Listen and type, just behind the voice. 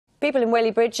People in Whaley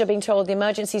Bridge are being told the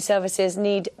emergency services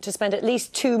need to spend at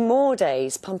least 2 more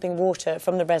days pumping water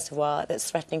from the reservoir that's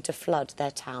threatening to flood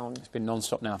their town. It's been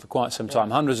non-stop now for quite some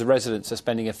time. Hundreds of residents are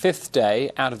spending a 5th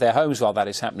day out of their homes while that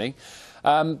is happening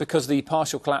because of the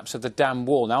partial collapse of the dam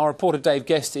wall. Now, our reporter Dave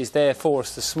Guest is there for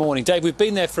us this morning. Dave, we've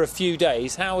been there for a few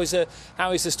days. How is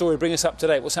the story? Bring us up to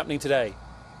date. What's happening today?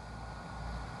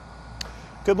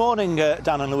 Good morning,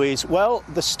 Dan and Louise. Well,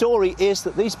 the story is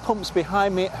that these pumps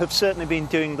behind me have certainly been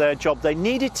doing their job. They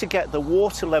needed to get the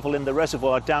water level in the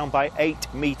reservoir down by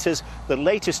 8 metres. The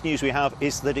latest news we have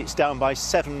is that it's down by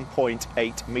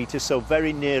 7.8 metres, so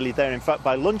very nearly there. In fact,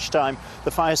 by lunchtime,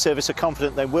 the fire service are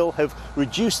confident they will have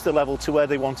reduced the level to where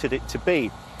they wanted it to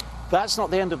be. That's not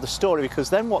the end of the story,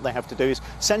 because then what they have to do is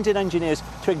send in engineers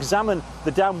to examine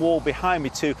the dam wall behind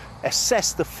me to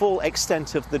assess the full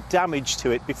extent of the damage to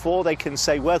it before they can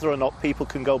say whether or not people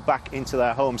can go back into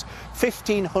their homes.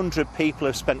 1,500 people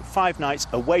have spent 5 nights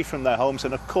away from their homes,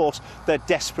 and of course they're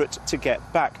desperate to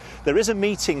get back. There is a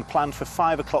meeting planned for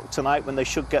 5 o'clock tonight when they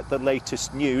should get the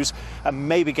latest news and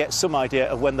maybe get some idea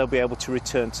of when they'll be able to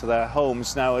return to their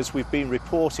homes. Now, as we've been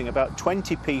reporting, about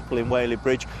 20 people in Whaley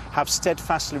Bridge have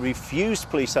steadfastly refused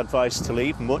police advice to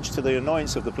leave, much to the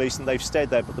annoyance of the police, and they've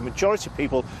stayed there. But the majority of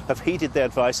people have heeded their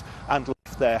advice and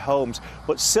left their homes.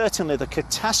 But certainly the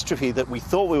catastrophe that we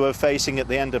thought we were facing at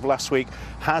the end of last week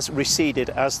has receded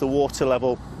as the water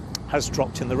level has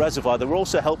dropped in the reservoir. They were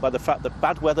also helped by the fact that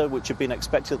bad weather, which had been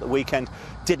expected at the weekend,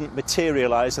 didn't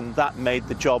materialise, and that made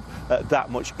the job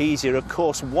that much easier. Of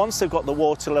course, once they've got the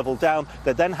water level down,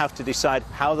 they then have to decide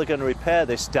how they're going to repair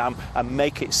this dam and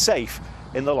make it safe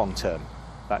in the long term.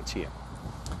 Back to you.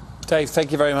 Dave,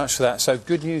 thank you very much for that. So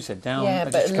good news then. Down. Yeah,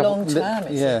 but long term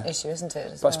it's an issue, isn't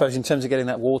it? But I suppose in terms of getting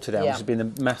that water down, which has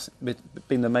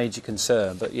been the major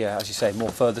concern. But yeah, as you say, more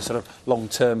further sort of long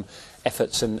term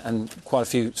efforts and quite a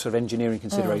few sort of engineering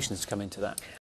considerations to come into that.